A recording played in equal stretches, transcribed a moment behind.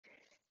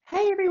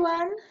Hey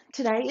everyone,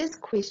 today is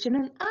question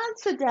and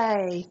answer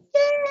day.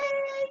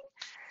 Yay!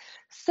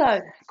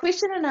 So,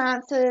 question and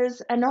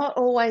answers are not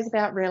always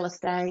about real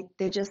estate,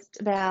 they're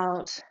just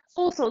about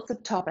all sorts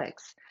of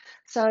topics.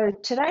 So,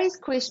 today's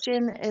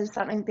question is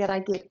something that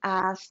I get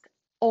asked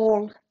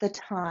all the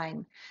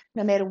time.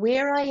 No matter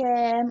where I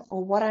am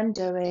or what I'm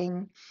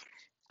doing,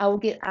 I will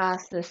get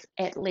asked this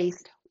at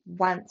least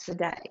once a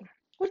day,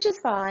 which is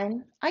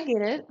fine. I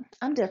get it,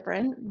 I'm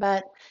different,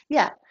 but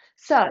yeah.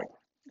 So,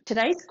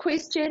 today's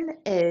question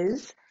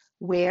is,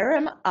 where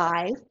am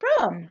I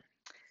from?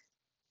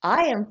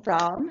 I am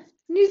from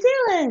New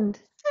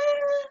Zealand.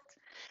 Ah,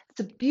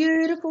 it's a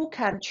beautiful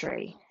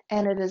country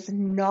and it is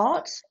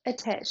not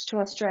attached to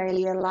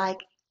Australia like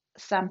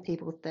some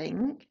people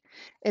think.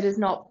 It is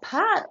not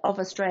part of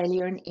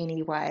Australia in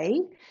any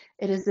way.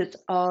 It is its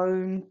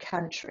own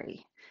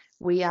country.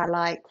 We are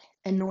like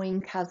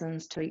annoying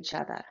cousins to each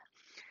other.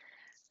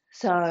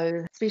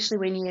 So, especially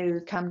when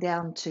you come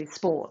down to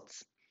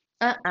sports.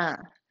 Uh-uh.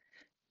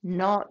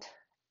 Not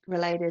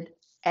related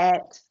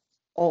at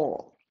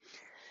all.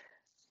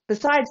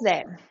 Besides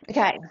that,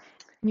 okay,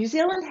 New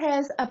Zealand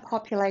has a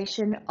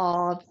population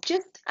of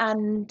just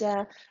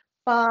under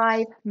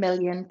 5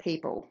 million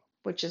people,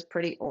 which is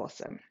pretty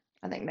awesome.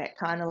 I think that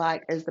kind of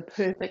like is the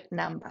perfect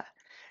number.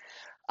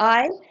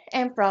 I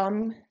am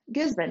from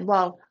Gisborne.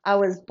 Well, I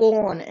was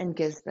born in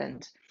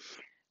Gisborne,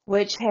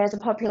 which has a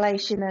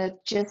population of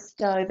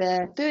just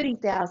over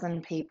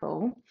 30,000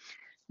 people,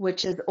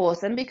 which is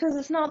awesome because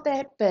it's not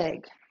that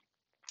big.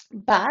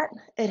 But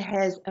it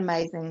has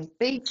amazing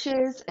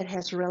beaches, it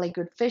has really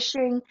good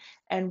fishing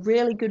and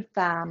really good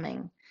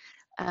farming.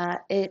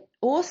 It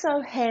also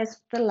has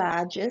the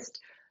largest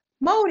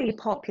Māori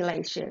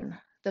population.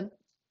 The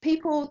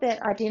people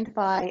that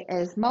identify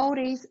as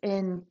Māoris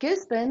in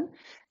Gisborne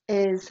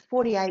is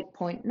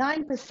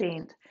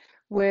 48.9%,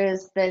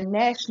 whereas the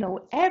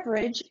national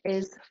average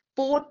is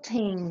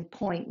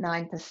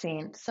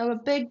 14.9%. So a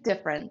big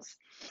difference.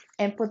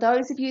 And for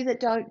those of you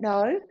that don't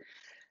know,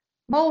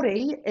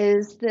 Māori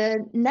is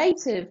the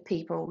native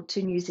people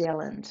to New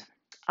Zealand.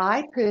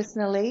 I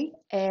personally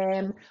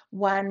am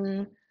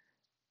 1/16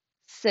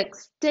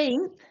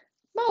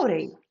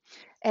 Māori,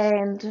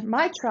 and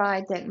my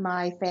tribe that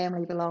my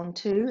family belong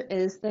to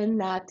is the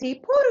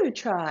Ngāti Porou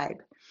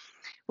tribe,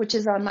 which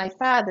is on my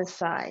father's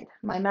side.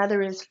 My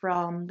mother is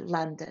from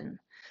London.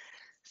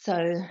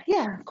 So,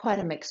 yeah, quite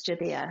a mixture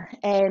there.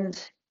 And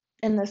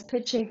in this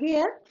picture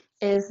here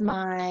is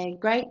my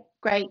great,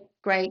 great,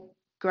 great,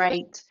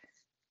 great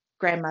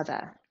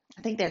grandmother.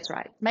 I think that's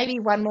right. Maybe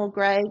one more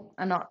grade.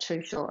 I'm not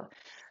too sure.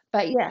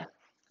 But yeah,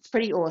 it's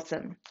pretty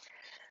awesome.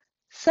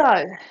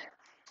 So,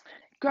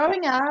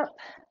 growing up,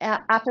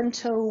 up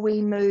until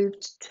we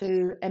moved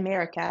to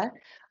America,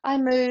 I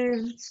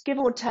moved, give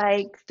or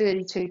take,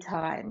 32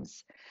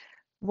 times.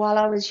 While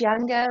I was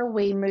younger,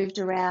 we moved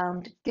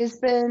around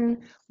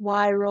Gisborne,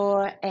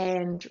 Wairoa,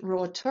 and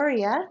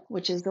Rotorua,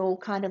 which is all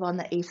kind of on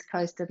the east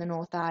coast of the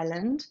North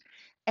Island.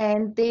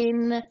 And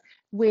then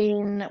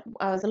when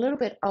I was a little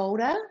bit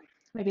older,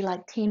 maybe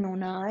like 10 or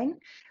 9,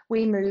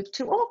 we moved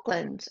to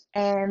Auckland,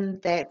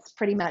 and that's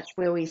pretty much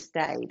where we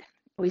stayed.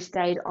 We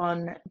stayed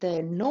on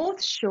the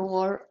north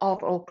shore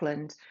of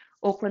Auckland.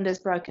 Auckland is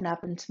broken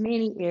up into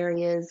many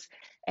areas,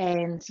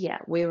 and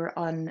yeah, we were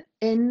on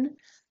in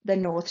the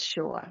North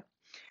Shore.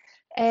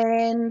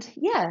 And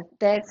yeah,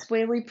 that's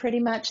where we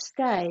pretty much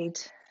stayed.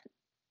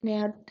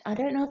 Now, I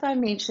don't know if I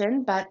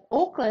mentioned, but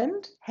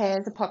Auckland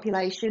has a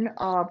population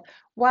of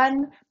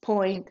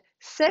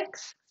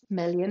 1.6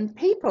 million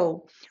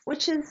people,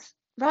 which is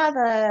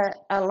rather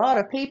a lot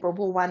of people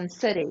for one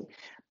city.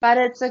 But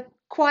it's a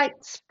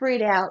quite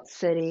spread out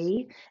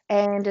city,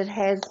 and it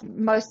has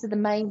most of the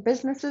main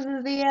businesses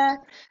are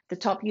there, the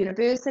top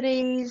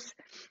universities.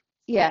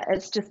 Yeah,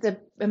 it's just an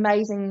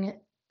amazing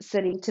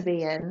city to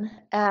be in.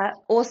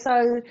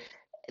 Also,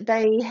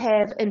 they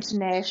have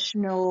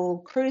international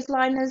cruise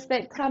liners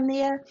that come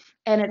there,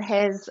 and it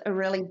has a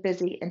really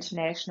busy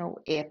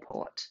international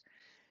airport,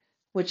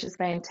 which is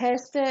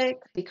fantastic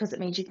because it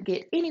means you can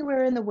get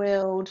anywhere in the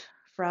world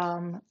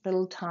from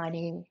little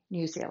tiny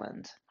New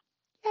Zealand.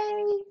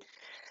 Yay!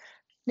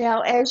 Now,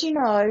 as you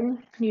know,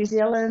 New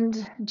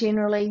Zealand,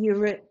 generally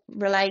you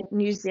relate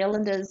New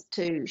Zealanders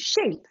to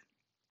sheep.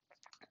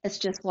 It's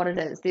just what it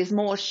is. There's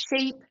more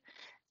sheep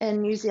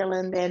in New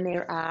Zealand than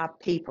there are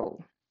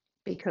people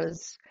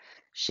because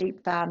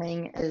sheep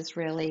farming is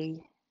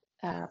really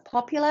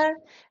popular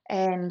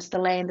and the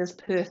land is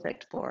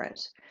perfect for it.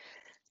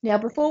 Now,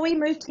 before we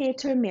moved here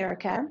to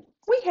America,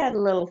 we had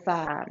a little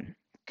farm,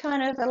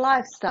 kind of a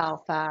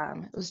lifestyle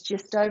farm. It was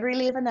just over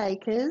 11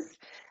 acres.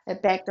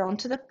 It backed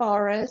onto the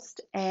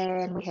forest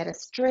and we had a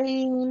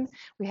stream,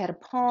 we had a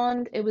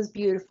pond. It was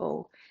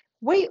beautiful.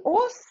 We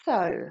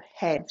also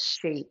had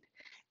sheep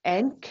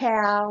and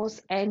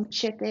cows and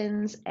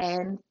chickens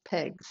and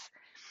pigs.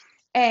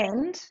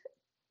 And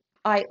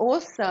I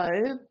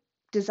also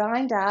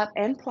designed up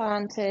and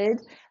planted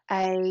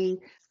a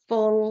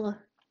full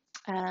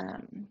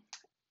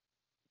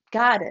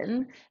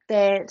garden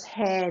that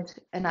had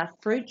enough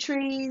fruit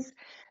trees,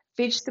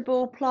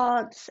 vegetable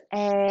plots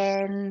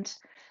and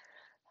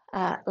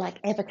like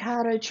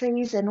avocado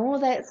trees and all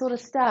that sort of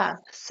stuff.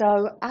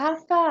 So our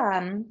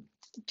farm,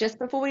 just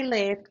before we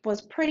left,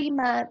 was pretty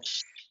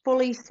much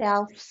fully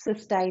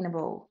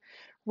self-sustainable.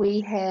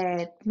 We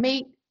had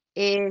meat,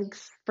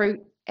 eggs,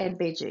 fruit, and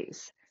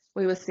veggies.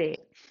 We were set.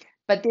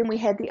 But then we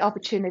had the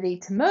opportunity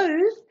to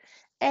move,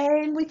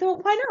 and we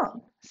thought, why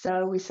not?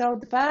 So we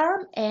sold the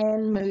farm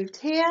and moved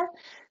here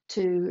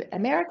to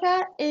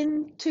America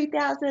in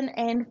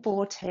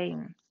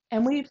 2014.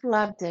 And we've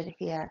loved it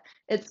here.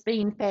 It's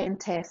been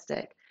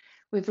fantastic.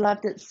 We've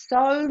loved it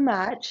so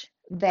much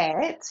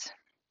that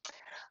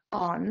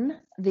on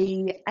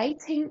the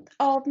 18th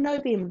of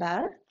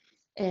November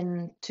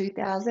in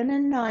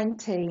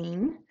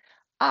 2019,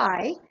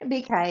 I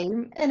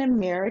became an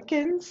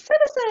American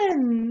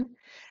citizen,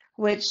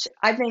 which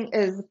I think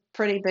is a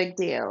pretty big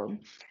deal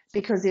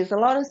because there's a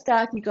lot of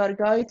stuff you got to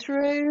go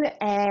through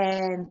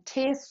and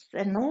tests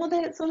and all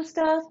that sort of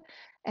stuff.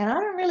 And I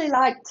don't really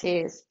like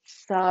tests.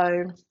 So,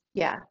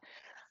 yeah,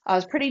 I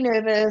was pretty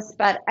nervous,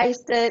 but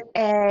aced it.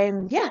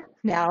 And yeah,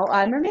 now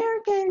I'm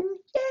American.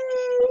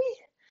 Yay!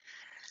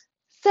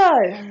 So,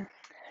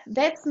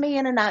 that's me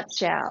in a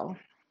nutshell.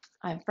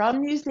 I'm from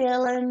New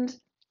Zealand.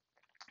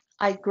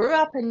 I grew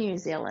up in New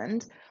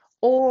Zealand.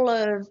 All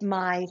of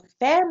my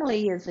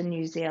family is in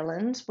New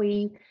Zealand.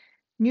 We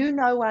knew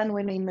no one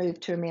when we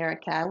moved to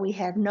America. We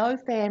have no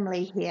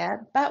family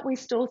here, but we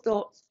still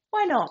thought,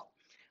 why not?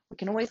 We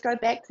can always go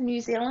back to New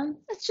Zealand.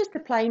 It's just a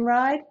plane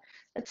ride.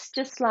 It's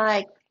just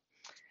like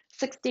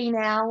 16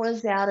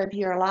 hours out of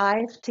your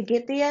life to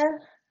get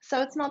there.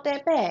 So it's not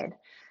that bad.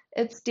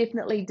 It's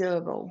definitely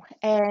doable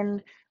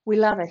and we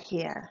love it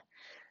here.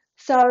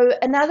 So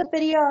another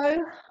video,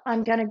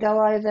 I'm going to go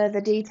over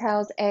the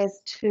details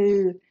as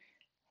to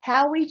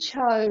how we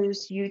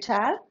chose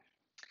Utah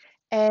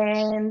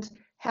and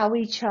how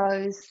we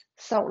chose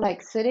Salt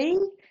Lake City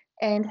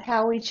and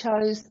how we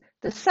chose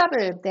the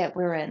suburb that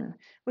we're in,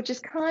 which is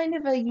kind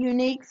of a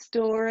unique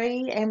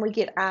story and we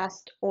get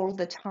asked all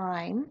the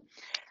time.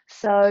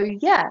 So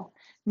yeah,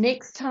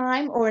 next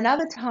time or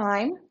another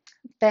time,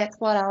 that's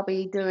what I'll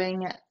be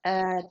doing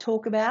a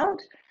talk about.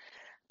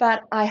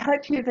 But I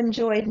hope you've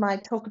enjoyed my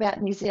talk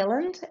about New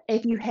Zealand.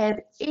 If you have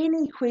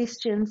any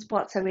questions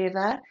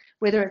whatsoever,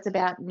 whether it's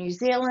about New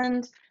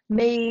Zealand,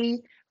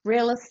 me,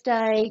 real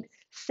estate,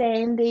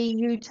 Sandy,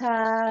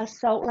 Utah,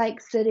 Salt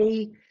Lake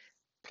City,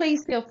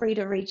 please feel free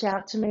to reach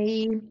out to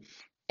me.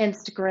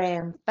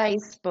 Instagram,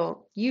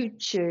 Facebook,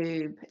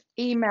 YouTube,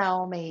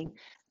 email me.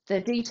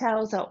 The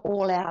details are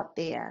all out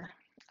there.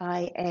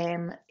 I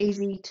am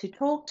easy to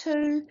talk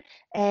to,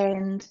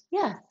 and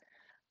yeah,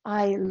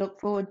 I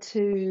look forward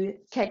to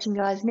catching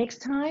you guys next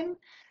time.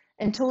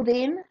 Until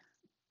then,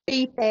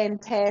 be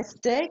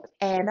fantastic,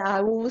 and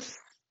I will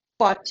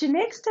spot you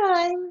next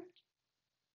time.